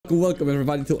welcome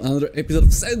everybody to another episode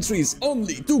of Sentries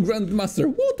Only to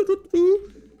Grandmaster.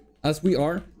 As we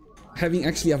are having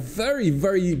actually a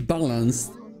very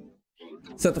balanced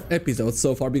set of episodes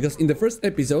so far, because in the first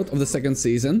episode of the second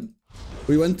season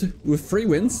we went with 3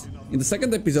 wins. In the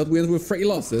second episode we went with 3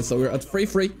 losses, so we're at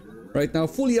 3-3 right now,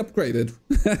 fully upgraded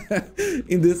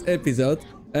in this episode,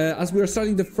 as we are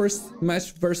starting the first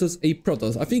match versus a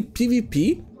Protoss. I think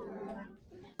PvP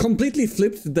completely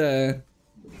flipped the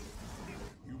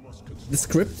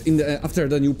script in the after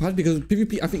the new patch, because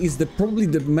PvP I think is probably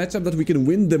the matchup that we can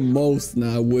win the most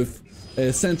now with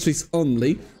Sentries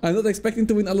Only. I'm not expecting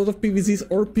to win a lot of PvZs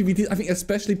or PvTs. I think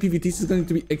especially PvTs is going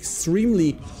to be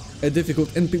extremely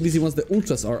difficult, and PvZ once the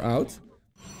ultras are out.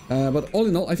 But all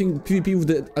in all, I think PvP with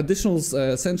the additional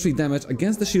sentry damage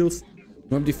against the shields,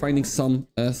 we might be finding some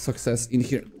success in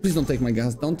here. Please don't take my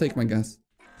gas. Don't take my gas.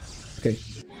 Okay.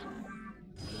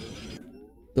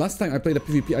 Last time I played a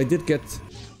PvP, I did get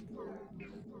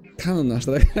cannonage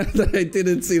that I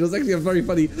didn't see. It was actually a very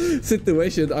funny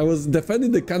situation. I was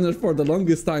defending the cannons for the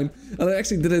longest time, and I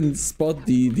actually didn't spot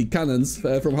the cannons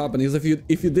from happening. So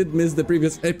if you did miss the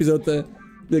previous episode,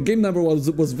 the game number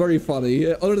was very funny.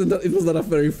 Other than that, it was not a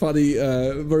very funny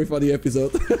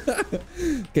episode.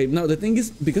 Okay, now the thing is,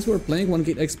 because we're playing 1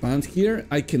 gate expand here,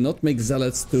 I cannot make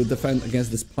zealots to defend against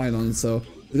this pylon. So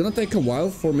it's gonna take a while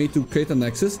for me to create a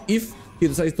nexus. If he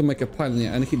decides to make a pylon,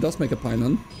 yeah, and he does make a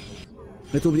pylon,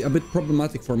 it will be a bit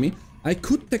problematic for me. I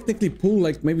could technically pull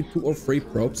like maybe 2 or 3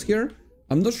 probes here.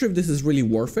 I'm not sure if this is really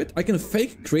worth it. I can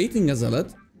fake creating a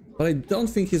zealot, but I don't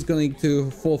think he's going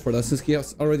to fall for that, since he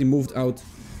has already moved out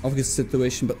of his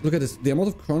situation. But look at this, the amount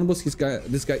of chronobos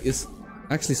this guy is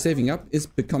actually saving up is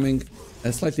becoming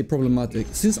slightly problematic.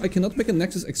 Since I cannot make a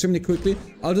nexus extremely quickly,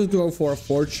 I'll just go for a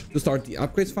forge to start the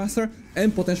upgrades faster,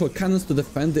 and potential cannons to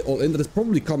defend the all-in that is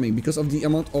probably coming because of the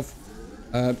amount of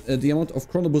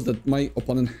chronobos that my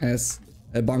opponent has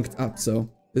bunked up. So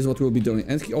this is what we'll be doing.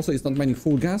 And he also is not mining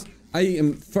full gas. I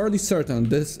am fairly certain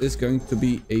this is going to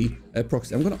be a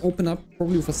proxy. I'm gonna open up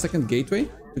probably with a second gateway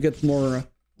to get more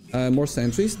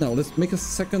sentries. Now let's make a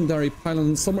secondary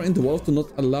pylon somewhere in the wall to not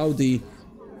allow the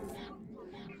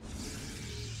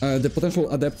potential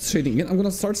adept shading in. I'm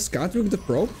gonna start scattering the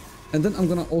probe, and then I'm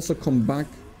gonna also come back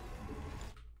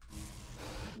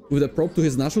with a probe to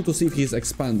his natural to see if he's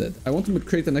expanded. I want to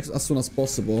create a nexus as soon as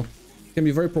possible. It can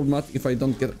be very problematic if I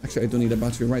don't get... Actually, I don't need a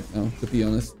battery right now, to be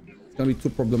honest. It's gonna be too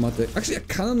problematic. Actually, a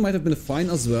cannon might have been fine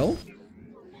as well.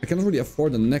 I cannot really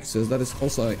afford a nexus. That is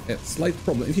also a slight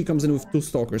problem if he comes in with 2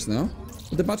 stalkers now.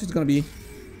 But the battery is gonna be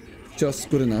just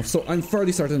good enough. So I'm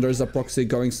fairly certain there's a proxy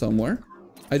going somewhere.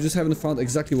 I just haven't found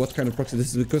exactly what kind of proxy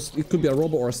this is, because it could be a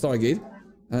robo or a stargate.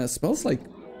 Smells like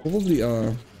probably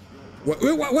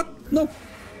what? No!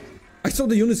 I saw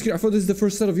the units here. I thought this is the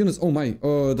first set of units. Oh my.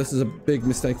 Oh, this is a big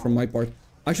mistake from my part.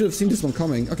 I should have seen this one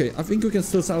coming. Okay, I think we can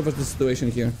still salvage the situation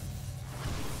here.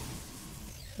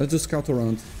 Let's just scout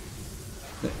around.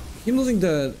 Him losing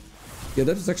the... Yeah,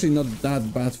 that is actually not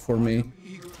that bad for me.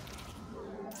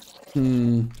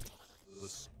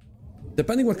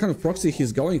 Depending what kind of proxy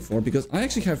he's going for, because I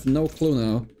actually have no clue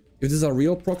now if this is a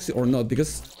real proxy or not,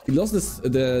 because he lost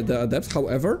the adept.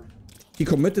 However, he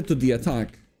committed to the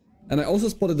attack. And I also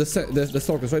spotted the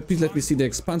stalkers, right? Please let me see the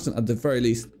expansion at the very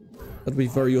least. That'd be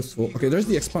very useful. Okay, there's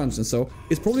the expansion, so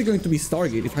it's probably going to be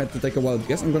Stargate if I had to take a wild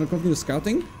guess. I'm going to continue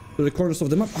scouting to the corners of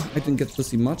the map. Oh, I didn't get to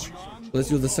see much. So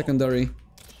let's use the secondary.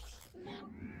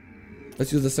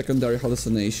 Let's use the secondary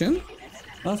hallucination.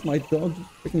 That's my dog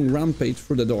freaking rampage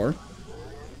through the door.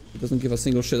 He doesn't give a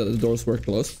single shit that the doors were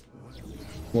closed.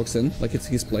 Walks in like it's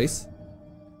his place.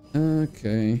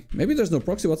 Okay, maybe there's no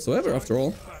proxy whatsoever after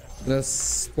all. The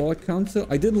Spore Council.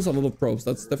 I did lose a lot of probes.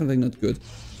 That's definitely not good.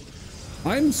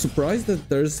 I'm surprised that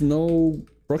there's no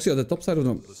proxy at the top side of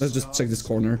them. Let's just check this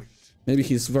corner. Maybe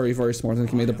he's very smart and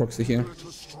he made a proxy here.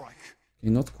 Okay,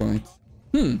 not quite.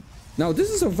 Now this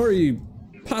is a very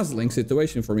puzzling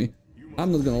situation for me.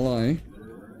 I'm not gonna lie.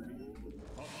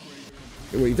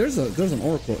 Wait, there's an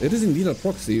oracle. It is indeed a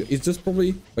proxy. It's just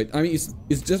probably... Wait, I mean,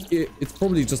 it's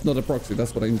probably just not a proxy.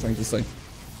 That's what I'm trying to say.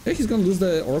 Okay, he's gonna lose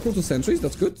the oracle to sentries.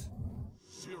 That's good.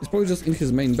 He's probably just in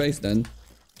his main base then.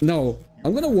 No,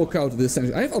 I'm gonna walk out with the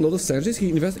sentries. I have a lot of sentries. He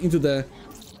invested into the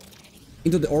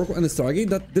oracle and the stargate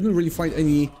that didn't really find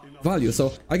any value.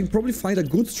 So I can probably find a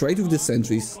good trade with the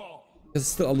sentries. There's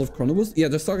still a lot of chronobos. Yeah,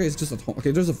 the stargate is just at home.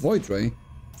 Okay, there's a void ray.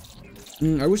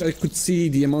 I wish I could see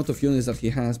the amount of units that he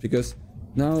has, because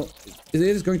now it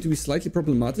is going to be slightly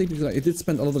problematic, because I did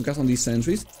spend a lot of gas on these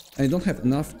sentries and I don't have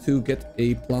enough to get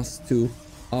a +2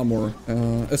 armor,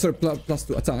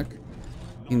 +2 attack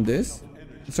in this.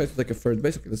 Let's try to take a third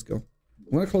base. Okay, let's go.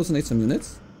 I'm gonna hallucinate some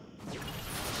units.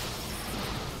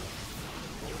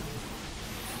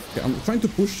 Okay, I'm trying to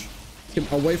push him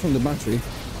away from the battery.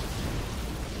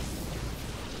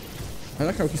 I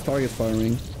like how he's target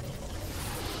firing.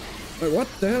 Wait, what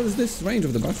the hell is this range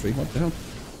of the battery? What the hell?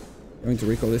 I'm going to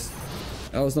recall this.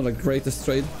 That was not a greatest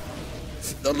trade.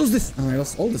 Don't lose this! Oh, I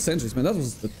lost all the sentries, man. That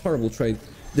was a terrible trade.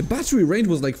 The battery range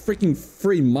was like freaking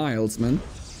 3 miles, man.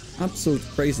 Absolute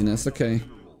craziness. Okay.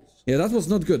 Yeah, that was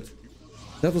not good.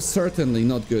 That was certainly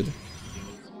not good.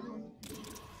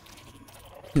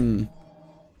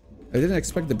 I didn't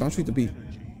expect the battery to be...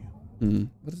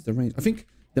 What is the range? I think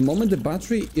the moment the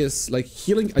battery is like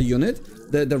healing a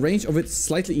unit, the range of it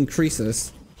slightly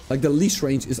increases. Like the leash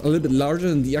range is a little bit larger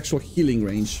than the actual healing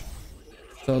range.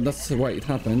 So that's why it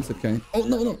happens. Okay. Oh,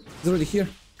 no, no. It's already here.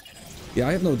 Yeah,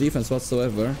 I have no defense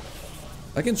whatsoever.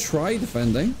 I can try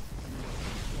defending.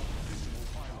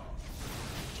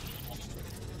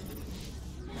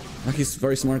 Ah, he's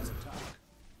very smart.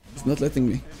 He's not letting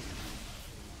me.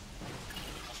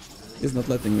 He's not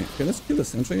letting me. Okay, let's kill the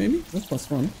sentry maybe. That's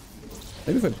 +1.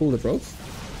 Maybe if I pull the ropes.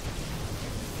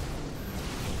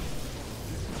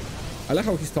 I like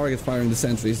how he's target firing the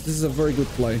sentries. This is a very good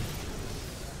play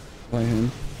by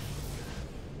him.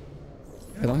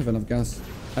 I don't have enough gas.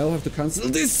 I'll have to cancel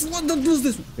this one. Don't lose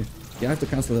this. Okay. Yeah, I have to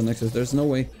cancel the nexus. There's no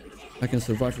way I can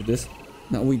survive with this.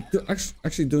 Now we do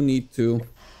actually do need to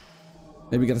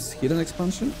maybe get a hidden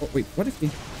expansion. Oh wait, what if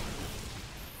he?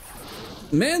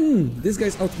 Man, this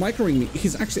guy's out microing me.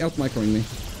 He's actually out microing me.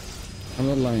 I'm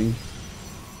not lying.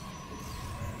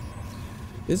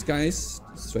 This guy's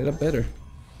straight up better.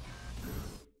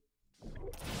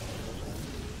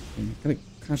 I'm gonna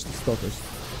catch the stalkers.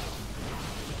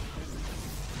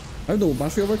 I have no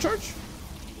battery overcharge.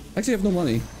 Actually, I have no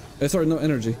money. Sorry, no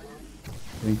energy.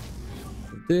 Okay.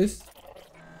 This.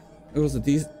 It was a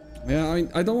decent. Yeah,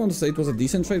 I don't want to say it was a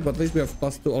decent trade, but at least we have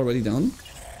 +2 already done.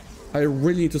 I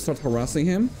really need to start harassing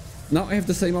him. Now I have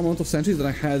the same amount of sentries that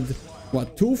I had,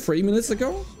 what, 2-3 minutes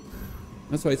ago?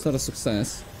 That's why it's not a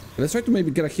success. Okay, let's try to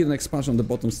maybe get a hidden expansion on the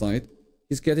bottom side.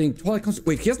 He's getting 12.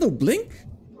 Wait, he has no blink?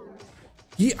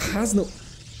 He has no...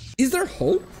 Is there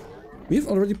hope? We have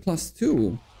already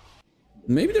 +2.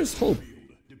 Maybe there's hope.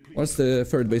 What's the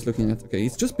third base looking at? Okay,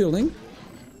 he's just building.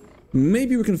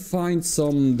 Maybe we can find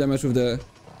some damage with the...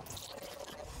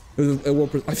 With a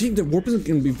warp... I think the warp prism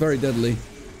can be very deadly.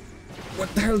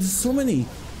 What the hell? There's so many.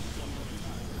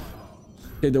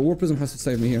 Okay, the warp prism has to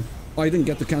save me here. Oh, I didn't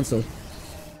get to cancel.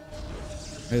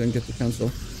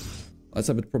 That's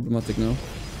a bit problematic now.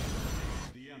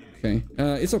 Okay,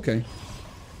 it's okay.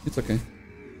 It's okay.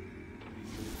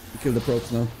 Kill the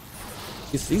probes now.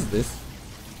 He sees this.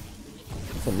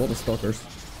 That's a lot of stalkers.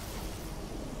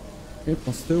 Okay,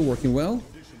 +2, working well.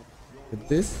 With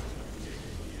this.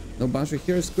 No battery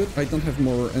here is good. I don't have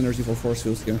more energy for force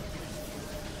fields here.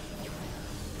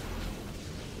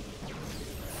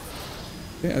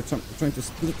 Okay, I'm trying to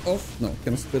split it off. No,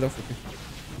 cannot split off. Okay,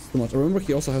 it's too much. I remember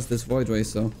he also has this void ray,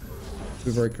 so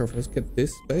be very careful. Let's get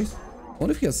this base.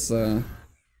 What if he has?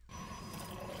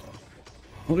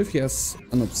 What if he has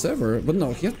an observer? But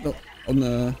no, he had no, on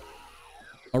a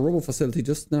robo facility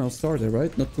just now started,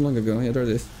 right? Not too long ago. Yeah, there it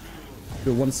is.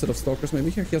 Do one set of stalkers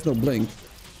maybe here. He has no blink.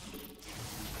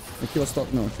 I kill a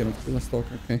stalker. No, I cannot kill a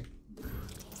stalker. Okay.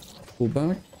 Pull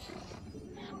back.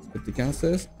 Let's get the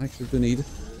gases. I actually do need a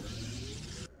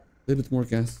little bit more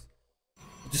gas.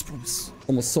 This promise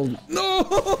almost sold me.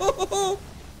 No!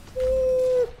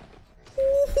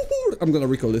 I'm gonna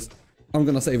recall this. I'm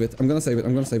gonna save it. I'm gonna save it.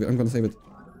 I'm gonna save it. I'm gonna save it.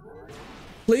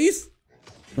 Please?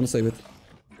 I'm gonna save it.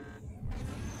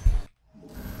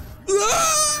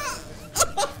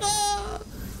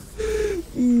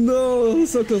 No,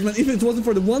 so close, man. If it wasn't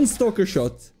for the one stalker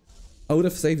shot, I would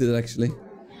have saved it actually.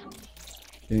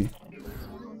 Okay.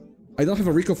 I don't have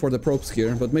a recall for the probes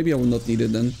here, but maybe I will not need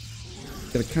it then.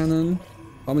 Get a cannon.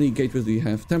 How many gateways do you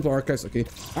have? Templar Archives, okay.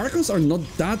 Archons are not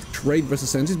that great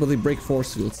versus Sentries, but they break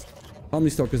force fields. How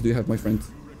many stalkers do you have, my friend?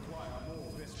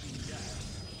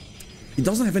 He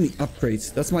doesn't have any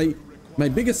upgrades. That's my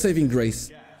biggest saving grace.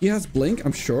 He has blink,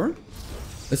 I'm sure.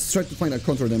 Let's try to find a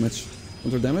counter damage.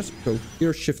 Counter damage. Go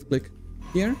here, shift click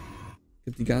here.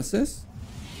 Get the gases.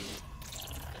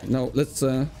 Now let's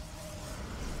get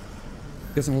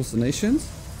some hallucinations.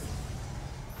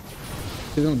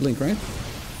 He's gonna blink, right?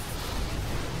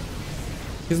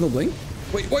 He has no blink.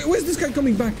 Wait, where's this guy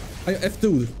coming back? I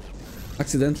F2'd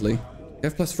accidentally. I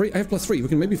have +3. I have +3. We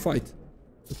can maybe fight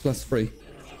with +3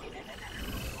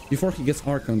 before he gets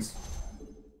Archons.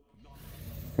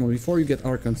 Come on, before you get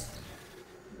Archons.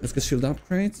 Let's get shield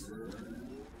upgrades.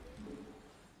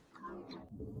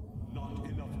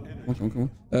 Come on.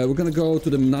 We're gonna go to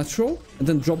the natural and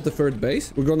then drop the third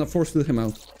base. We're gonna force field him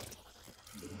out.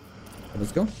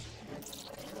 Let's go.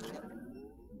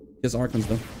 Just Archons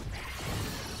though.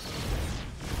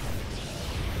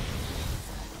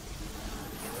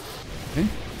 Okay.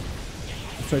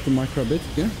 Let's try to micro a bit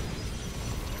here.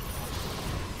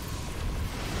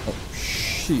 Oh,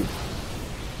 shit.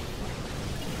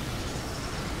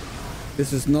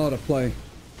 This is not a play.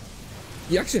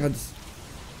 He actually had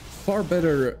far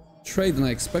better trade than I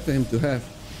expected him to have.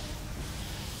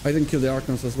 I didn't kill the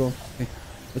Archons as well. Okay.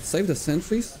 Let's save the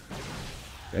Sentries.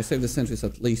 Okay, I saved the Sentries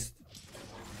at least.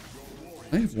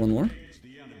 I have one more.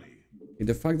 Okay,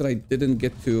 the fact that I didn't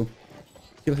get to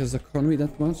kill his economy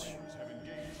that much.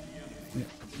 Yeah.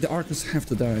 The Archons have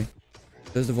to die.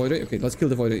 There's the Void Ray. Okay, let's kill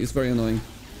the Void Ray. It's very annoying.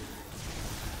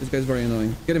 This guy's very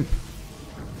annoying. Get him.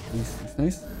 Nice, nice,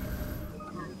 nice.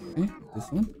 Okay, this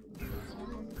one.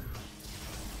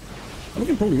 We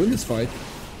can probably win this fight,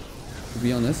 to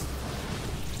be honest.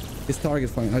 His target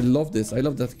firing. I love this. I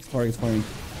love that target firing.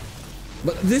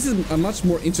 But this is a much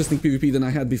more interesting PvP than I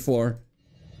had before.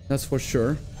 That's for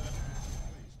sure.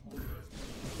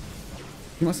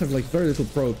 He must have like very little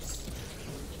probes.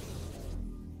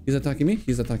 He's attacking me?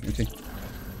 He's attacking. Okay.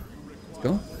 Let's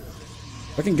go.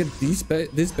 If I can get this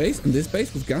base and this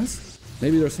base with gas,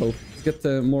 maybe there's hope. Let's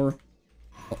get more...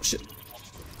 Oh, shit.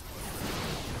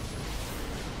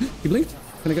 He blinked.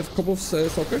 Can I get a couple of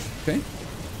stalkers? Okay.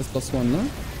 That's +1 now.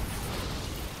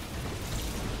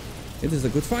 It is a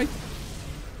good fight.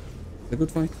 A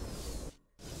good fight.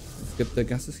 Let's get the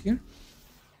gases here.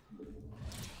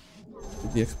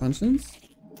 Get the expansions.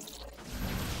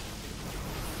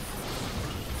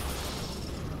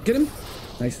 Get him.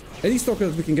 Nice. Any stalker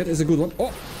that we can get is a good one.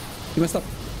 Oh! He messed up.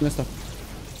 He messed up.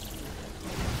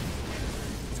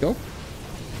 Let's go.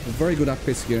 A very good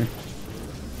upgrades here.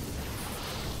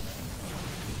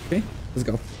 Okay, let's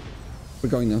go. We're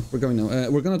going now. We're going now.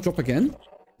 We're gonna drop again.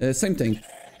 Same thing.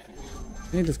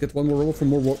 Okay, let's get one more roll for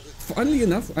more warp. Funnily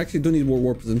enough, I actually do need more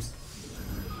warpisms.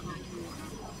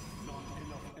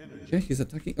 Okay, he's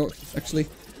attacking. Oh, he's actually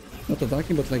not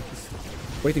attacking, but like he's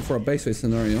waiting for a base phase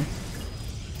scenario.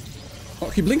 Oh,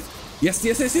 he blinked. Yes,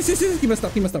 yes, yes, yes, yes, yes. He messed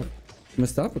up. He messed up. He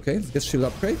messed up. Okay, let's get shield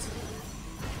upgrades.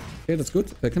 Okay, that's good.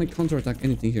 Can I counterattack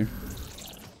anything here?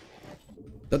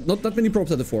 Not that many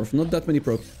probes at the fourth. Not that many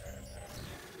probes.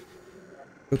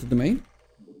 Go to the main.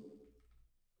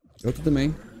 Go to the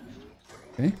main.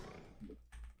 Okay.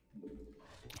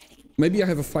 Maybe I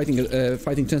have a fighting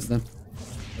chance now.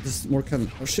 This is more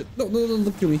cannon. Oh shit! No, no, no!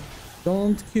 Don't kill me!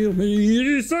 Don't kill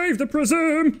me! Save the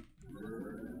prism!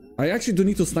 I actually do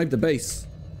need to snipe the base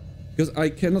because I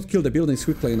cannot kill the buildings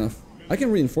quickly enough. I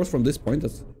can reinforce from this point.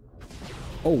 That's...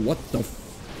 Oh, what the?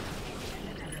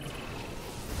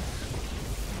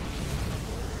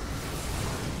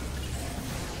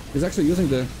 He's actually using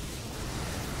the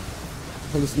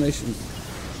hallucinations.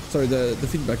 Sorry, the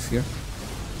feedbacks here.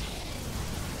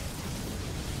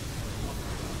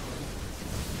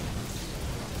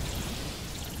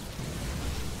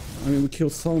 I mean, we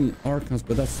killed some Archons,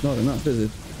 but that's not enough, is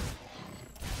it?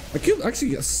 I killed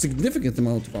actually a significant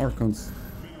amount of Archons.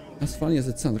 As funny as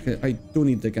it sounds, okay, I do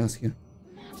need the gas here.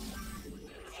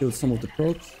 Killed some of the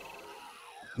probes.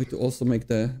 Need to also make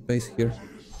the base here.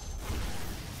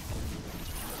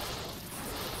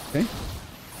 Okay.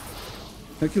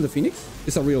 Can I kill the Phoenix?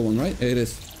 It's a real one, right? It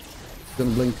is. It's gonna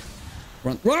blink.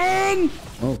 Run. Run!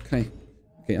 Okay.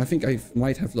 Okay, I think I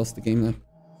might have lost the game now.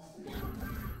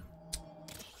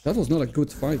 That was not a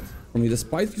good fight for me.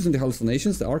 Despite using the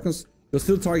hallucinations, the Archons were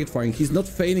still target firing. He's not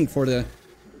failing for the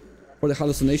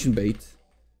hallucination bait.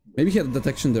 Maybe he had a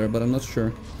detection there, but I'm not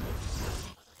sure.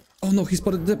 Oh no, he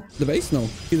spotted the base? No,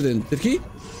 he didn't. Did he?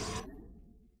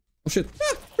 Oh shit.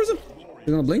 Ah, prism! He's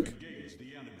gonna blink.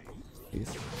 Yes.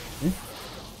 Okay.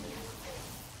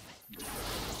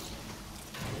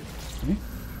 Okay.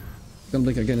 He's gonna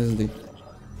blink again, isn't he?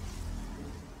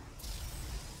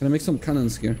 Can I make some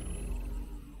cannons here?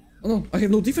 Oh no, I have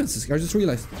no defenses here. I just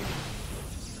realized.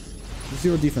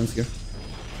 Zero defense here.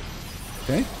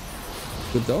 Okay.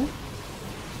 Good though.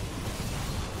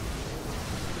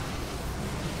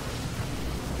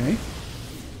 Okay.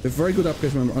 They're very good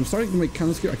upgrades, remember. I'm starting to make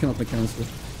cannons here. I cannot make cannons here.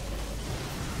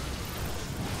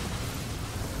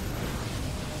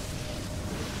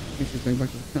 I think he's going back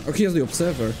to the... Okay, he has the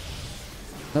Observer.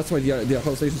 That's why the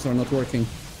hallucinations are not working.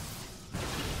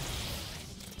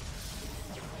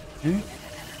 Okay.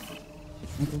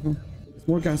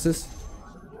 More gases.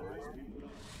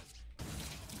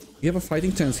 We have a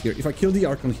fighting chance here. If I kill the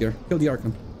Archon here. Kill the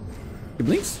Archon. He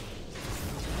blinks.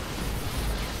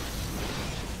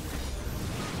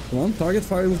 Come on, target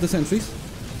fire with the Sentries.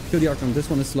 Kill the Archon. This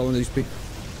one is slow in HP.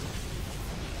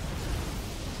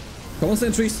 Come on,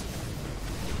 Sentries.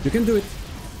 You can do it.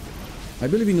 I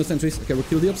believe in no sentries. Okay, we'll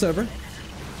kill the observer.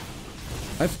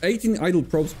 I have 18 idle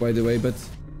probes, by the way, but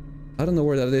I don't know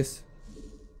where that is.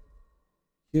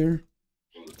 Here.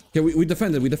 Okay, we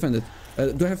defended. We defended.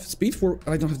 Do I have speed for?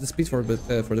 I don't have the speed for it, but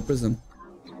for the prism.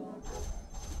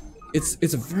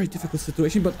 It's a very difficult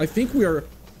situation, but I think we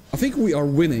are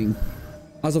winning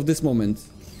as of this moment.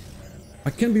 I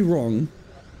can be wrong,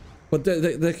 but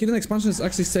the hidden expansion is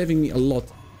actually saving me a lot.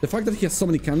 The fact that he has so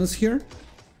many cannons here,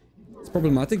 it's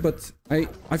problematic, but I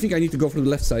think I need to go from the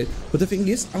left side. But the thing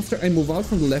is, after I move out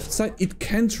from the left side, it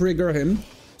can trigger him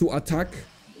to attack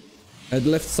the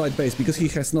left side base because he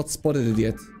has not spotted it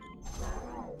yet.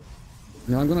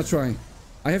 Now I'm gonna try.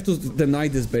 I have to deny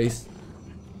this base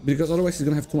because otherwise he's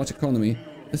gonna have too much economy.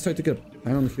 Let's try to get a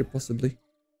pylon here possibly.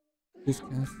 Please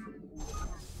cast.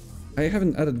 I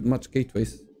haven't added much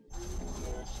gateways.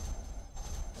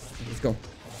 Let's go.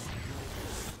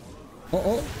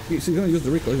 Oh, he's gonna use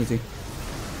the recoil, isn't he?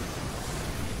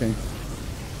 Okay.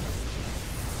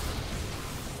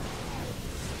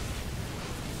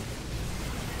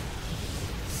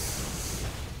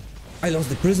 I lost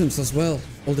the prisms as well.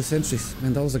 All the sentries.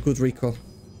 Man, that was a good recall.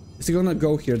 Is he gonna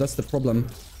go here? That's the problem.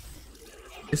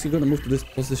 Is he gonna move to this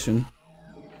position?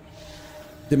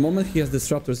 The moment he has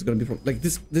disruptors, it's gonna be like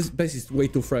this base is way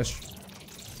too fresh.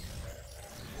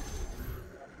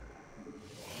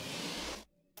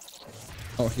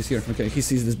 Oh, he's here. Okay, he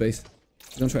sees this base.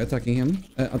 He's gonna try attacking him.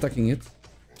 Attacking it.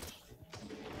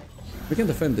 We can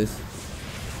defend this.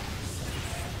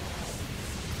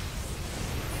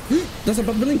 That's a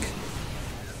bad blink.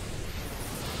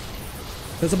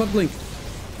 That's a bad blink.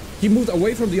 He moved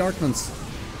away from the Archons.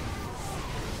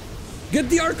 Get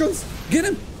the Archons! Get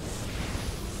him!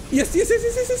 Yes.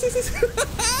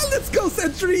 Let's go,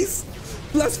 Sentries!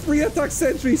 Plus free attack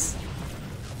Sentries!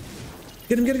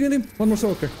 Get him! One more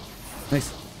Soaker.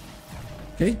 Nice.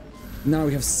 Okay. Now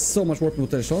we have so much warping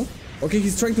potential. Okay,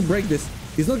 he's trying to break this.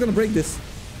 He's not gonna break this.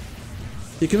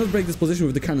 He cannot break this position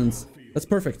with the cannons. That's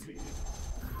perfect.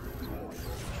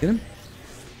 Get him.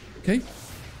 Okay.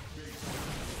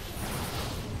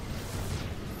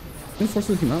 Can force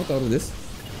him out of this.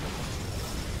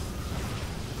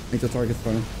 Make the target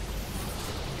fire.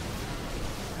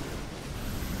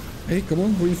 Hey, come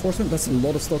on, reinforcement. That's a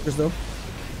lot of stalkers though.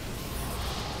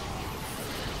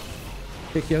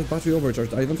 Okay, he has battery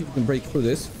overcharge. I don't think he can break through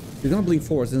this. He's gonna blink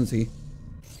forwards, isn't he?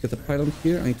 Get the pylon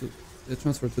here. I need to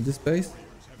transfer to this base.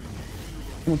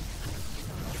 Come on.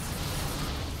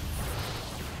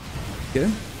 Get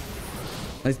him.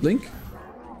 Nice blink.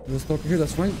 There's a stalker here,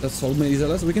 that's fine. That's so many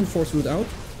zealots. We can force root out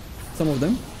some of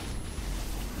them.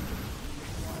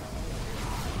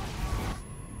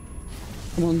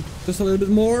 Come on, just a little bit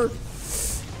more.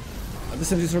 The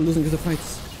sentries are losing the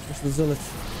fights. Just the zealots.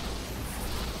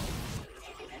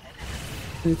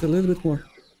 I need a little bit more.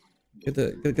 Get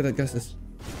the gases.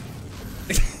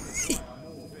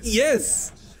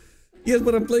 Yes! Yes,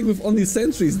 but I'm playing with only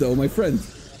sentries though, my friend.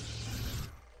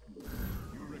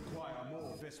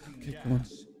 Okay, come on.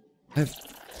 I have...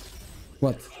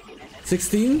 what?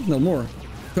 16? No, more.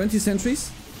 20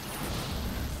 sentries?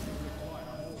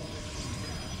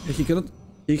 He cannot...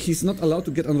 he's not allowed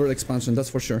to get under expansion, that's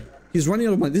for sure. He's running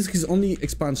out of money. This is his only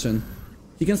expansion.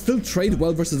 He can still trade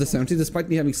well versus the Sentry, despite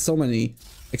me having so many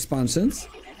expansions.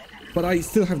 But I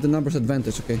still have the numbers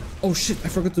advantage, okay. Oh shit, I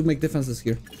forgot to make defenses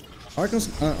here. Archons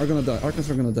are gonna die. Archons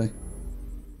are gonna die.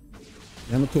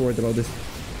 Yeah, I'm not too worried about this.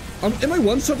 Am I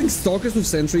one-shotting Stalkers with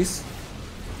Sentries?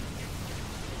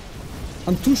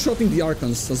 I'm two-shotting the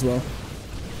Archons as well.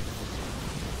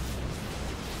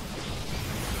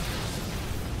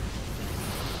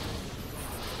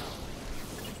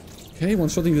 Okay,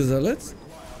 one-shotting the Zealots.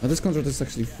 Now this contract is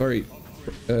actually very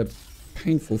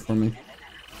painful for me.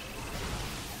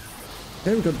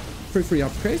 Okay, we got free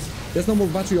upgrades. There's no more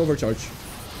battery overcharge.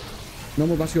 No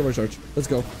more battery overcharge. Let's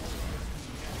go.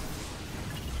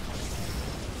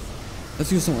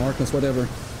 Let's use some Archons, whatever.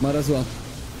 Might as well.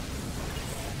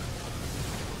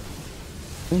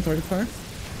 One target fire.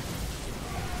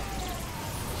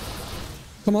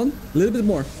 Come on, a little bit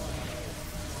more.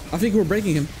 I think we're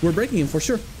breaking him. We're breaking him for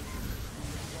sure.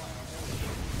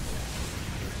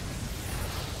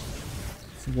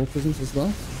 Some warp prisms as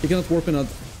well. He cannot warp in out.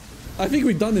 I think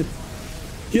we've done it.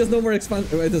 He has no more expand.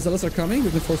 Wait, the Zealots are coming. We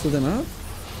can force them out.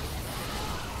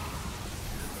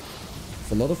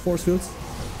 It's a lot of force fields.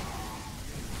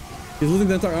 He's losing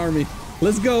the entire army.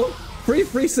 Let's go.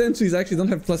 Free sentries actually don't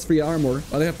have +3 armor,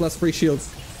 but they have +3 shields.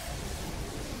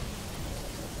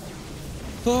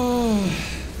 Oh,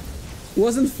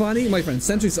 wasn't funny, my friend.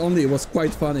 Sentries Only was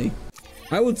quite funny.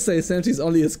 I would say Sentries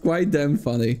Only is quite damn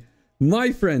funny,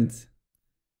 my friend.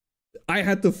 I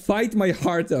had to fight my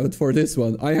heart out for this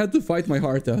one. I had to fight my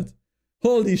heart out.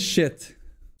 Holy shit.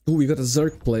 Oh, we got a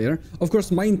Zerg player. Of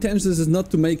course, my intention is not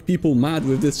to make people mad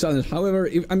with this challenge. However,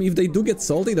 if they do get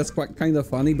salty, that's quite kind of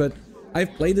funny. But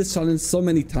I've played this challenge so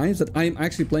many times that I'm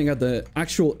actually playing at the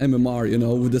actual MMR, you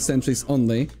know, with the Sentries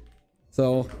only.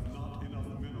 So,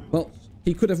 well,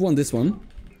 he could have won this one.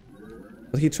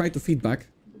 But he tried to feedback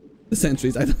the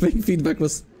Sentries. I don't think feedback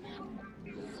was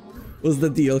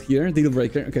the deal here, deal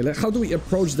breaker. Okay, how do we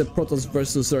approach the Protoss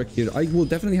versus Zerg here? I will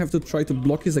definitely have to try to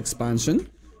block his expansion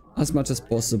as much as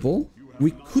possible.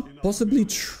 We could possibly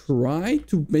try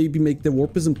to maybe make the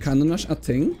Warpism Cannon Rush a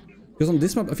thing. Because on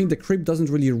this map, I think the creep doesn't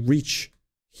really reach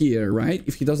here, right?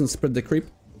 If he doesn't spread the creep,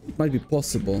 it might be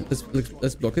possible.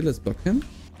 Let's block it, let's block him.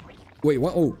 Wait,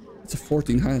 what? Oh, it's a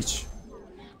 14 hatch.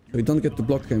 So we don't get to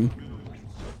block him.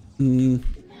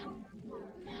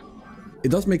 It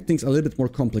does make things a little bit more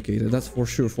complicated, that's for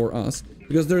sure for us.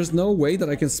 Because there's no way that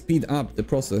I can speed up the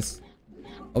process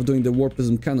of doing the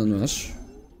Warpism Cannon Rush.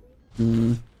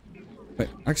 Wait,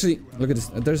 actually, look at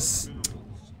this.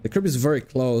 The creep is very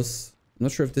close. I'm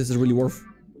not sure if this is really worth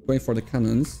going for the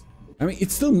cannons. I mean,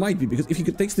 it still might be, because if he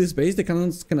takes this base, the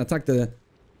cannons can attack the...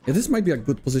 Yeah, this might be a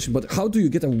good position, but how do you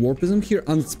get a Warpism here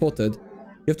unspotted?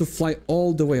 You have to fly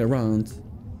all the way around.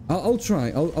 I'll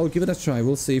try. I'll give it a try.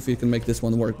 We'll see if we can make this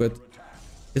one work, but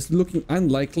it's looking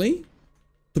unlikely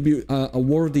to be a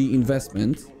worthy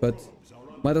investment, but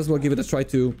might as well give it a try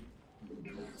to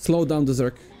slow down the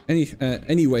Zerg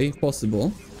any way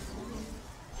possible.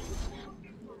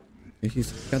 Okay,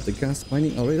 he's got the gas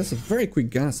mining already. That's a very quick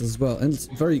gas as well, and it's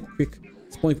very quick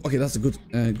spawning. Okay, that's a good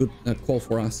call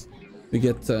for us. We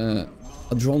get a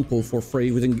drone pool for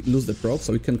free. We didn't lose the probe,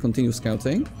 so we can continue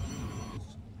scouting.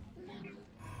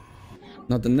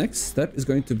 Now the next step is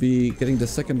going to be getting the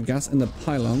second gas and the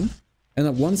pylon and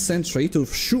a one sentry to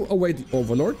shoo away the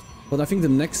Overlord. But I think the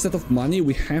next set of money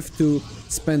we have to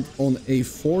spend on a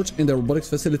forge and the robotics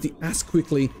facility as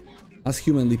quickly as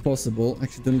humanly possible.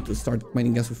 Actually, don't need to start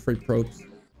mining gas with freight probes.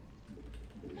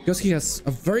 Because he has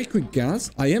a very quick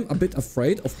gas, I am a bit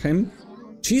afraid of him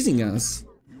cheesing us.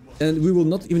 And we will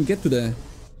not even get to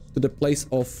the place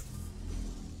of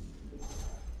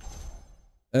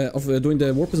doing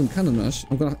the Warpism Cannon Rush.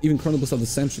 I'm gonna even chrono boost out the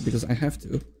Sentry because I have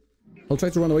to. I'll try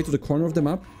to run away to the corner of the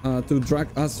map to drag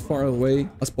as far away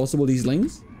as possible these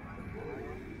lanes.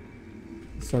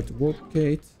 Start the warp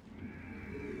gate.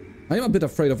 I am a bit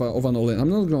afraid of an all-in. I'm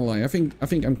not gonna lie. I think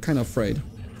I'm kind of afraid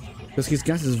because his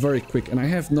gas is very quick and I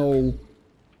have no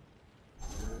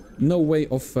way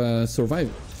of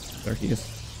surviving. There he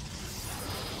is.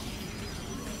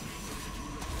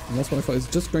 And that's what I thought. It's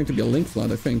just going to be a link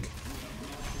flood, I think.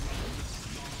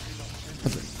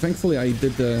 But thankfully, I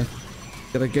did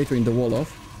get a gateway in the wall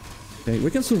off. Okay, we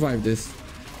can survive this.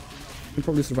 We can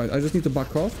probably survive. I just need to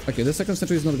back off. Okay, the second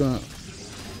sentry is not gonna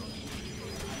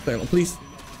fail. Please,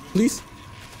 please.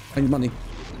 I need money.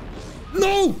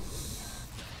 No!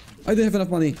 I didn't have enough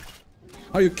money.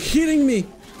 Are you kidding me?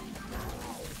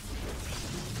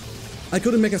 I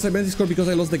couldn't make a cybernetic score because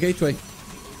I lost the gateway.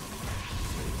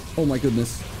 Oh my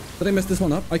goodness. Did I mess this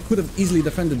one up? I could have easily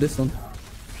defended this one.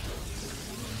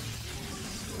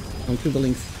 I'll kill the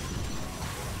links.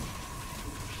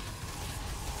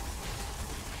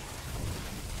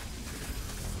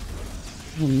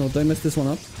 Oh no, did I mess this one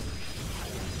up?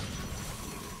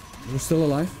 We're still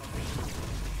alive.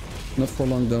 Not for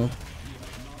long though.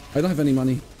 I don't have any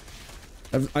money.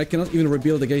 I cannot even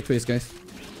rebuild the gateways, guys.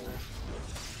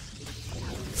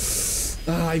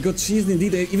 I got cheesed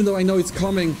indeed, even though I know it's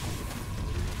coming.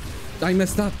 I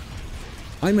messed up.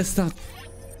 I messed up.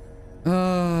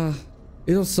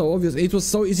 It was so obvious. It was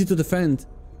so easy to defend.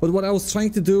 But what I was trying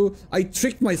to do, I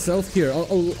tricked myself here.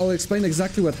 I'll explain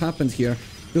exactly what happened here.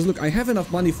 Because look, I have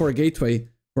enough money for a gateway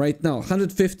right now,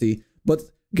 150. But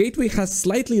gateway has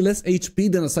slightly less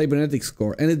HP than a cybernetic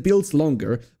score. And it builds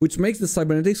longer, which makes the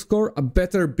cybernetic score a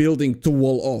better building to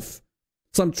wall off.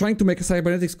 So I'm trying to make a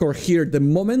cybernetic score here the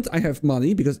moment I have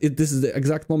money, because this is the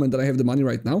exact moment that I have the money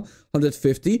right now,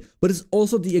 150, but it's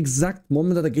also the exact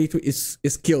moment that the gateway is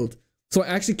killed. So I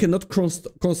actually cannot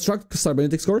construct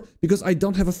cybernetic score because I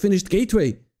don't have a finished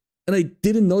gateway. And I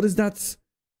didn't notice that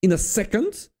in a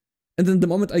second. And then the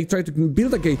moment I try to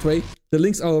build a gateway, the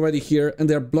links are already here and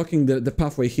they're blocking the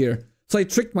pathway here. So I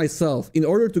tricked myself in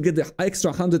order to get the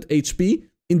extra 100 HP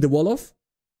in the wall off.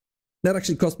 That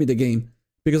actually cost me the game.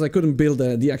 Because I couldn't build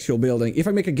the actual building. If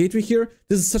I make a gateway here,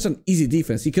 this is such an easy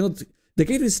defense. You cannot... The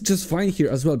gateway is just fine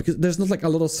here as well, because there's not like a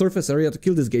lot of surface area to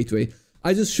kill this gateway.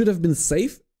 I just should have been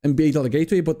safe and built out a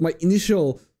gateway, but my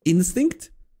initial instinct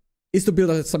is to build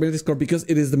a stability score because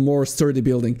it is the more sturdy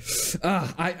building.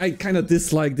 I kind of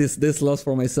dislike this loss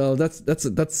for myself.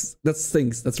 That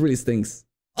stinks. That really stinks.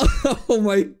 Oh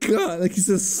my god, like he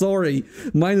says sorry.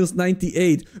 Minus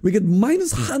 98. We get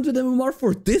minus 100 MMR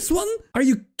for this one? Are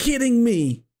you kidding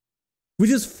me? We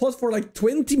just fought for like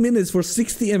 20 minutes for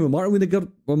 60 MMR. We got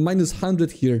a minus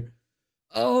 100 here.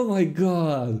 Oh my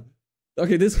god.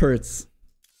 Okay, this hurts.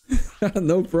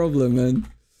 No problem, man.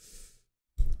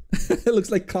 It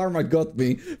looks like karma got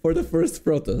me for the first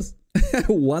Protoss.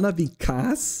 Wannabe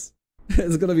Cass?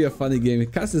 It's gonna be a funny game.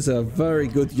 Cass is a very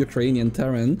good Ukrainian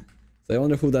Terran. So I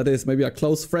wonder who that is. Maybe a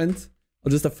close friend?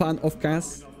 Or just a fan of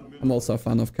Cass? I'm also a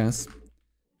fan of Cass.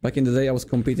 Back in the day I was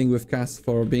competing with Cass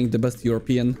for being the best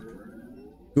European.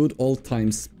 Good old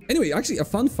times. Anyway, actually a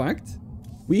fun fact.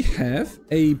 We had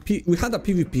a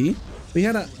PvP. We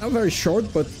had a very short,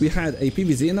 but we had a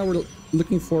PvZ, and now we're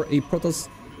looking for a Protoss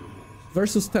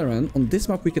versus Terran. On this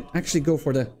map we can actually go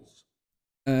for the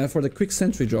quick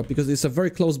sentry drop because it's a very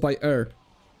close by air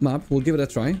map. We'll give it a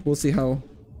try. We'll see how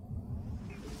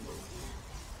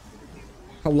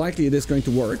likely it is going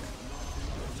to work.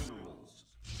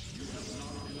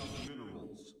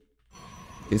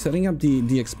 Okay, setting up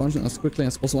the expansion as quickly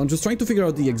as possible. I'm just trying to figure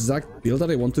out the exact build that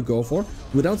I want to go for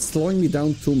without slowing me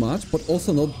down too much, but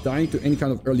also not dying to any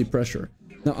kind of early pressure.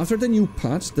 Now, after the new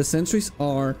patch, the sentries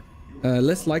are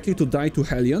less likely to die to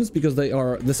Hellions because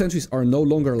the sentries are no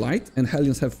longer light and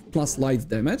Hellions have plus light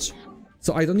damage.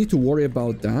 So I don't need to worry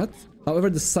about that. However,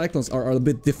 the Cyclones are a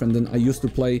bit different than I used to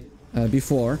play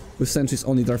before with Sentries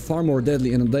Only. They're far more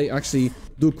deadly and they actually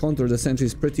do counter the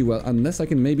Sentries pretty well, unless I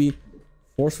can maybe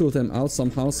force field them out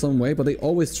somehow, some way, but they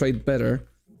always trade better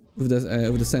with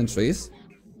the Sentries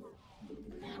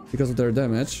because of their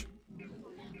damage.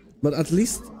 But at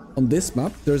least on this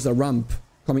map, there's a ramp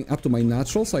coming up to my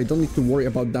natural, so I don't need to worry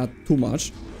about that too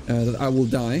much, that I will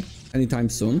die anytime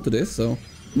soon to this, so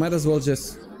might as well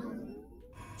just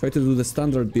try to do the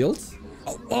standard build.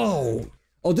 Oh,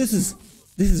 this is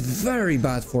very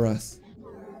bad for us.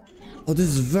 Oh, this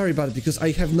is very bad because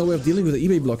I have no way of dealing with the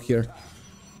eBay block here.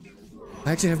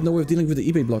 I actually have no way of dealing with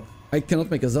the eBay block. I cannot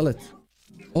make a zealot.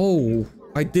 Oh,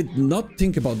 I did not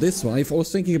think about this one. If I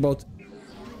was thinking about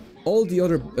all the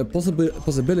other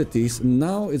possibilities,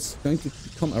 now it's going to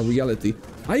become a reality.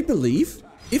 I believe,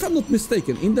 if I'm not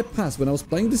mistaken, in the past when I was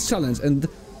playing this challenge and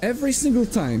every single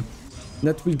time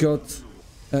that we got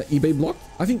eBay blocked,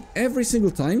 I think every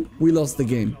single time we lost the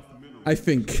game. I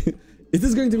think. It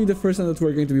is going to be the first time that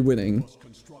we're going to be winning.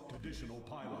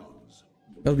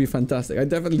 That would be fantastic. I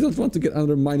definitely don't want to get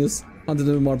under minus 100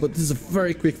 MMR, but this is a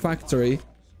very quick factory.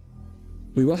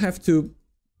 We will have to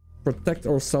protect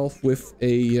ourselves with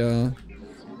a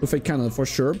cannon for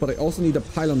sure, but I also need a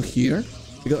pylon here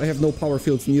because I have no power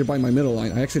fields nearby my middle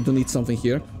line. I actually do need something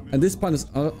here, and this pylon is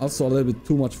also a little bit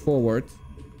too much forward.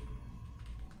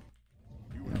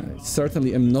 I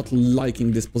certainly am not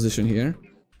liking this position here.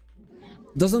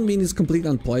 Doesn't mean it's completely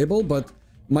unplayable, but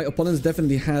my opponents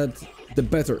definitely had the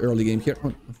better early game here.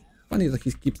 Oh, funny that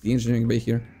he keeps the engineering bay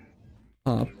here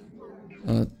up.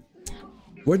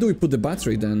 Where do we put the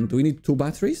battery then? Do we need 2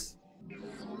 batteries?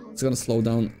 It's gonna slow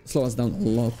us down a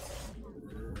lot.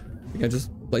 I think I just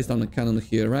place down a cannon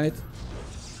here, right?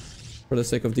 For the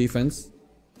sake of defense.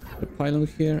 The pylon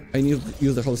here. I need to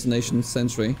use the hallucination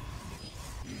sentry.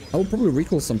 I will probably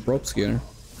recall some probes here.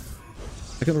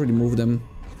 I can't really move them.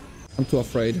 I'm too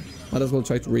afraid. Might as well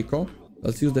try to recall.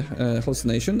 Let's use the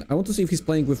hallucination. I want to see if he's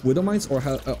playing with Widow Mines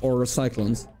or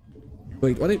Cyclones.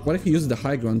 Wait, what if he uses the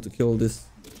high ground to kill this?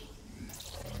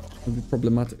 Would be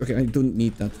problematic. Okay, I don't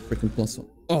need that freaking plus one.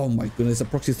 Oh my goodness, a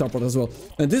proxy starport as well.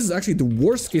 And this is actually the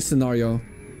worst case scenario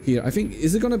here. I think,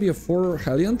 is it gonna be a 4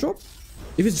 Hellion drop?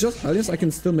 If it's just Hellions, I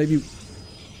can still maybe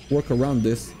work around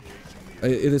this.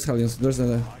 It is Hellions. There's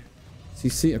a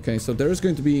CC. Okay, so there is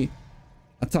going to be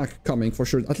attack coming for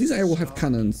sure. At least I will have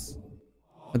cannons.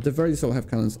 At the very least, I'll have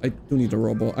cannons. I do need a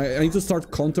robo. I need to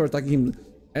start counter-attacking him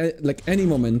like any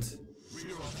moment,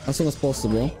 as soon as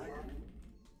possible.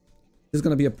 This is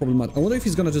gonna be a problematic. I wonder if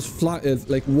he's gonna just fly,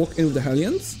 like walk in with the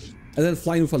Hellions and then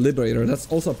fly in with a Liberator. That's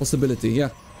also a possibility. Yeah,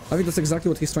 I think that's exactly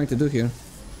what he's trying to do here.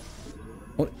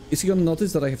 Oh, is he gonna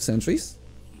notice that I have sentries?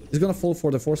 He's gonna fall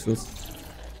for the force fields.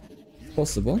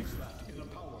 Possible.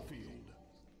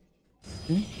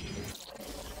 Hmm.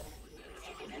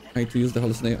 I need to use the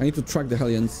hallucination. I need to track the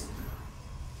Hellions.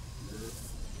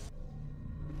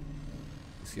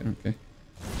 He's here, okay.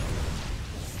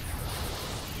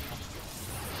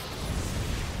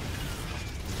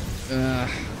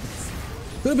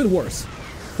 Could have been worse.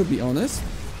 To be honest,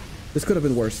 this could have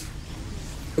been worse.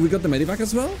 We got the medivac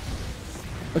as well.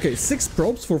 Okay, 6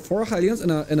 probes for 4 Hellions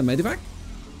and a medivac.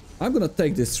 I'm gonna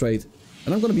take this trade.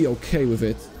 And I'm gonna be okay with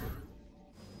it.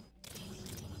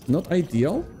 Not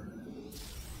ideal.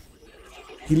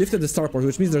 He lifted the starport,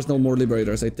 which means there's no more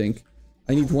liberators, I think.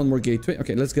 I need one more gateway.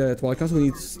 Okay, let's get wildcards. We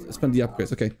need to spend the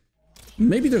upgrades. Okay.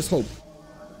 Maybe there's hope.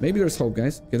 Maybe there's hope,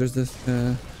 guys. Okay, there's this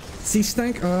siege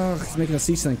tank. Oh, he's making a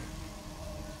siege tank.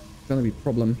 Gonna be a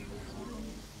problem.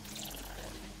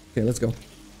 Okay, let's go.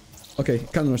 Okay,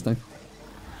 cannon rush time.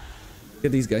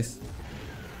 Get these guys.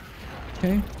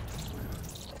 Okay.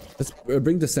 Let's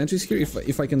bring the sentries here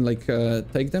if I can like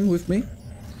take them with me.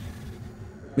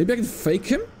 Maybe I can fake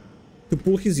him to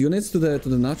pull his units to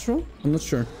the natural. I'm not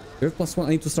sure. We have +1. I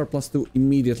need to start +2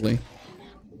 immediately.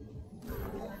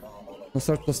 I'll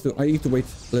start +2. I need to wait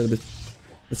a little bit.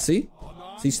 Let's see.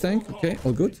 Siege tank. Okay,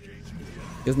 all good.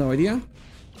 He has no idea.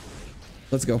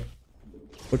 Let's go.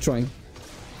 We're trying.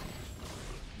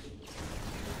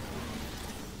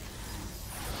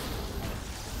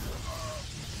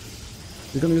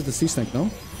 We're gonna use the siege tank now. We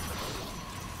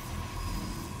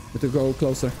have to go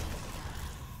closer.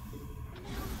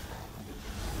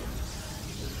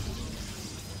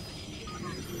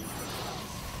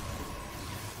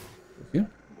 Here.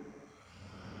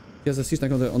 He has a siege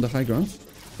tank on the high ground.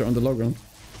 Or on the low ground.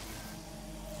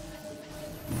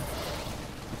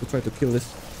 To try to kill this.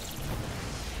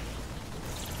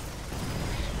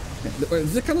 Okay.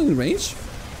 Is the cannon in range?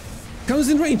 Cannon's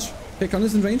in range! Okay,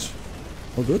 cannon's in range.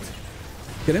 All good.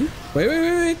 Get him.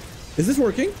 Wait. Is this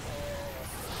working?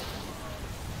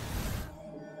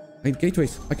 I need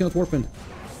gateways. I cannot warp in.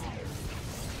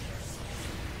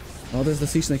 Oh, there's the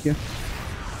sea snake here.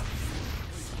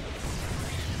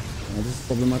 Oh, this is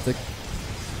problematic.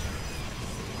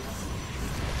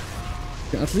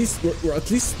 Okay, at least we're at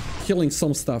least killing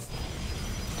some stuff.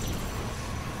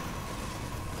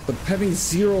 But having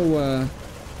zero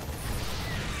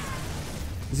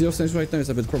sentries right now is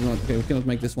a bit problematic. Okay, we cannot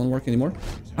make this one work anymore.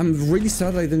 I'm really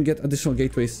sad I didn't get additional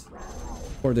gateways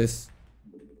for this.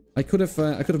 I could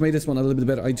have made this one a little bit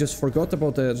better. I just forgot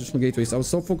about the additional gateways. I was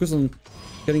so focused on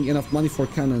getting enough money for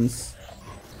cannons.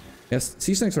 Yes,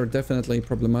 sea snakes are definitely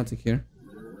problematic here.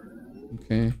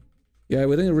 Okay. Yeah,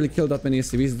 we didn't really kill that many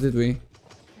SCVs, did we?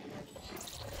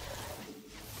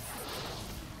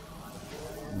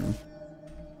 No.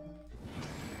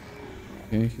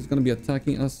 Okay, he's gonna be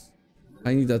attacking us.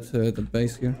 I need that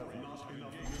base here.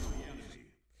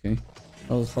 Okay.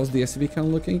 How's the SCV count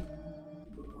looking?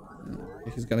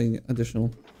 Okay, he's getting additional.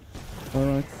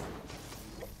 Alright.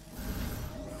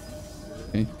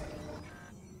 Okay.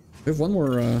 We have one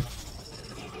more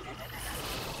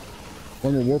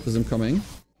warpism coming.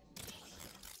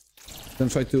 Then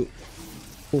try to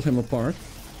pull him apart.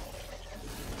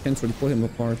 Can't really pull him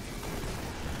apart.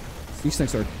 These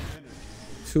things are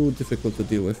too difficult to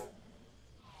deal with.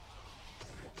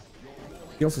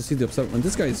 You also see the observant.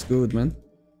 This guy is good, man.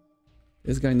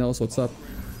 This guy knows what's up.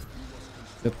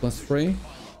 Get +3.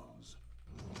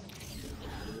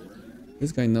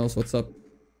 This guy knows what's up.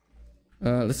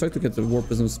 Let's try to get the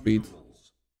warpism speed.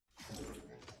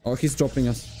 Oh, he's dropping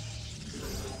us.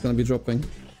 He's gonna be dropping.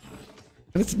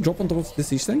 Can I drop on top of the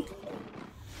siege tank?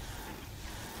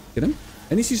 Get him?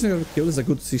 Any siege tank I kill is a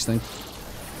good siege tank.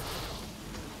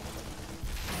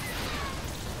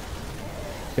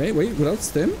 Okay, wait, without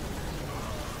stem?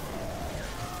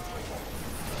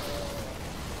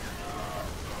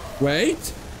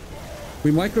 Wait!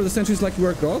 We micro the sentries like we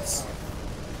are gods?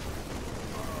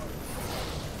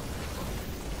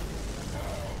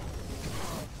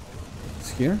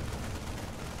 It's here.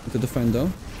 To defend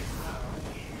though.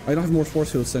 I don't have more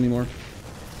force fields anymore.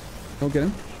 Go get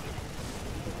him.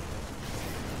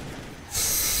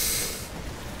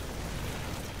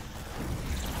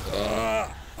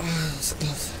 So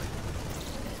close.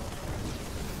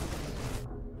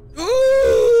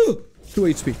 2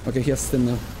 HP. Okay, he has stim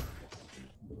now.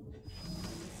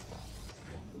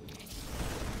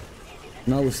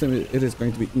 Now with stim, it is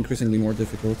going to be increasingly more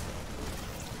difficult.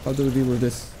 How do we deal with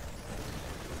this?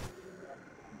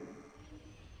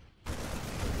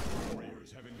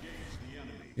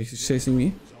 He's chasing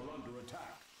me.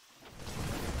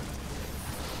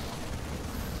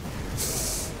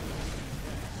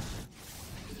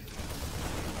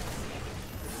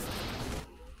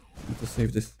 I need to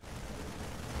save this.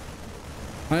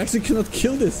 I actually cannot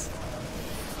kill this.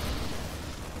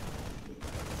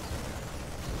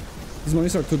 These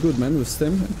monies are too good, man, with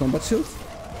stem and combat shield.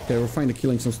 Okay, we're finally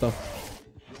killing some stuff.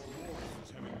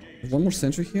 There's one more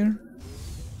sentry here.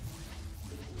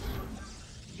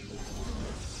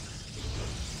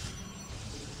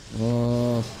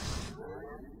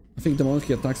 I think the moment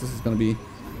he attacks us is gonna be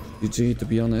GG, to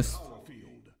be honest.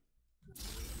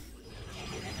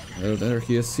 There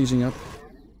he is, sieging up.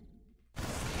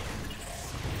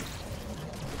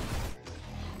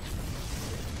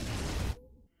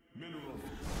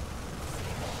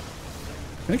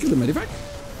 Can I kill the medivac?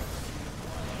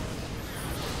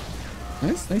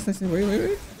 Nice, nice, nice.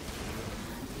 Wait.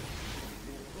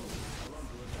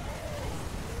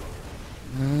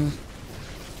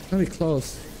 Very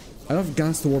close. I don't have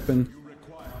gas to warp in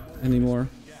anymore.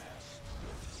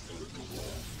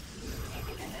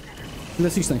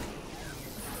 Let's see tank.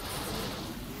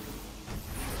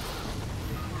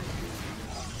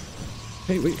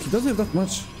 Hey, wait, he doesn't have that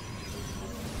much.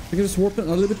 I can just warp in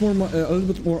a little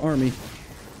bit more army.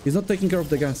 He's not taking care of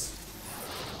the gas.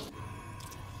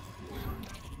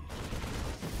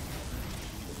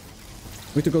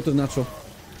 We need to go to the natural.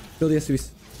 Kill the SUVs.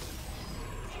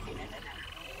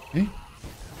 Okay.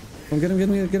 Come get him,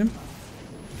 get him.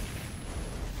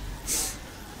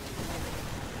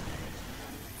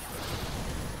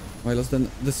 While then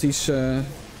the siege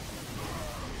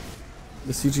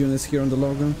units here on the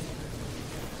low ground.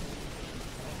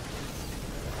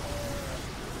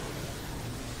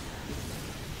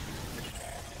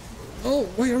 Oh,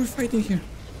 why are we fighting here?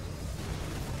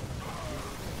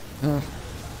 Ah,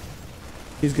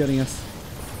 he's getting us.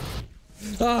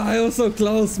 Ah, I was so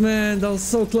close, man. That was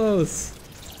so close.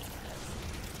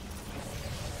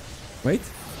 Wait.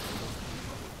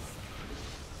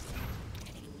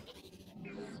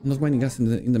 I'm not mining gas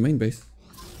in the main base.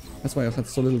 That's why I had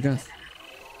so little gas.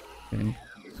 Okay.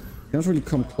 Can't really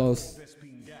come close.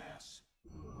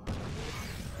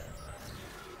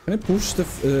 Can I push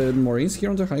the Marines here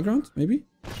on the high ground? Maybe?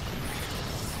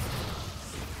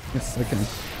 Yes, I can.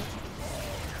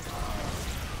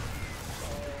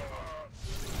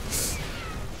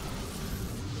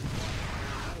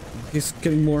 He's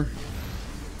getting more.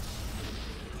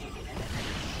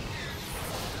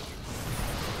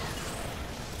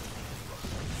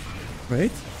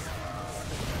 Wait.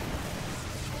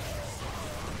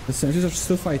 The Sentries are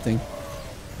still fighting.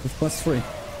 With +3.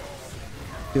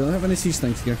 He don't have any siege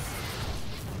tanks here.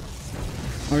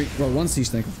 I mean, well, one siege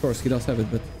tank, of course, he does have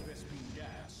it, but...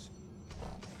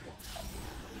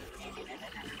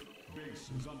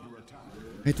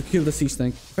 I had to kill the siege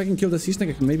tank. If I can kill the siege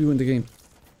tank, I can maybe win the game.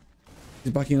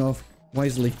 He's backing off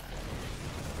wisely.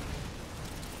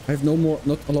 I have not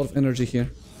a lot of energy here.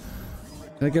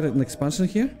 Can I get an expansion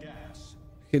here?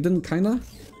 Hidden, kinda?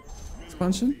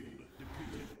 Expansion?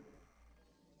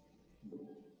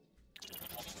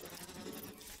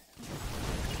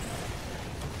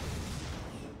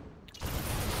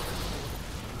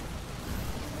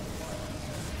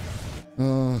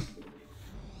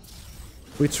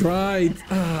 We tried.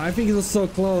 I think it was so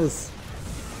close.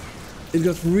 It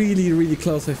got really, really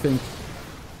close, I think.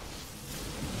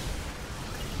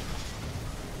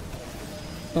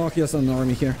 Oh, he has an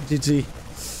army here. GG.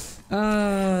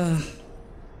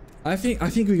 I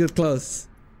think we got close.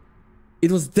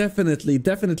 It was definitely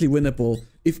winnable.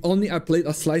 If only I played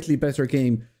a slightly better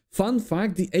game. Fun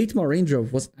fact, the 8 Marine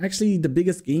drop was actually the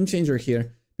biggest game changer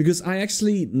here. Because I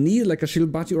actually need like a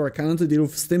shield battery or a cannon to deal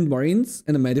with stimmed Marines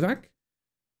and a medivac.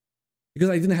 Because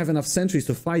I didn't have enough sentries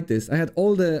to fight this. I had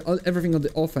everything on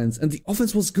the offense. And the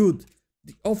offense was good.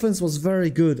 The offense was very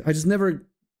good. I just never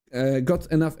got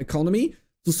enough economy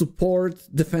to support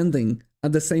defending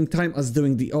at the same time as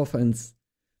doing the offense.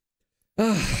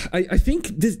 I think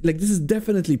this is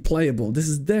definitely playable. This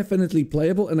is definitely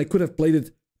playable, and I could have played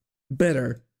it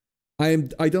better. I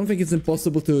don't think it's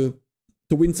impossible to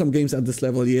win some games at this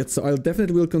level yet, so I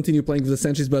definitely will continue playing with the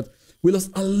Sentries, but we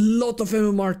lost a lot of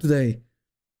MMR today.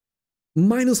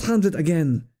 -100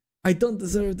 again. I don't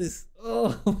deserve this.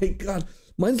 Oh my god.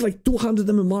 Mine's like 200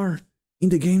 MMR in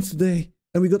the games today.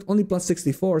 And we got only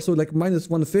 +64, so like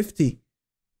 -150.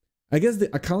 I guess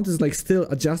the account is like still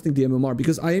adjusting the MMR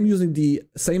because I am using the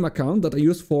same account that I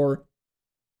used for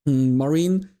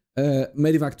Marine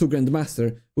Medivac 2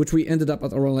 Grandmaster, which we ended up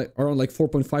at around like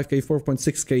 4.5k,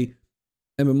 4.6k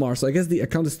MMR. So I guess the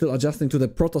account is still adjusting to the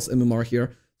Protoss MMR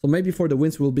here. So maybe for the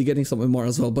wins we'll be getting some MMR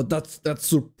as well, but that's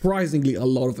surprisingly a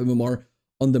lot of MMR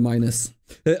on the minus.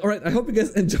 Alright, I hope you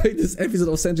guys enjoyed this episode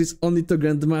of Sentries Only to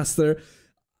Grandmaster.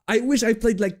 I wish I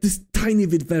played like this tiny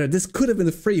bit better. This could have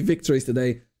been 3 victories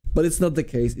today, but it's not the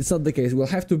case. It's not the case. We'll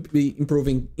have to be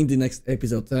improving in the next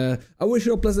episode. I wish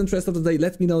you a pleasant rest of the day.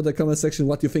 Let me know in the comment section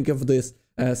what you think of this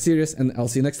series, and I'll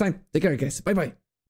see you next time. Take care, guys. Bye-bye.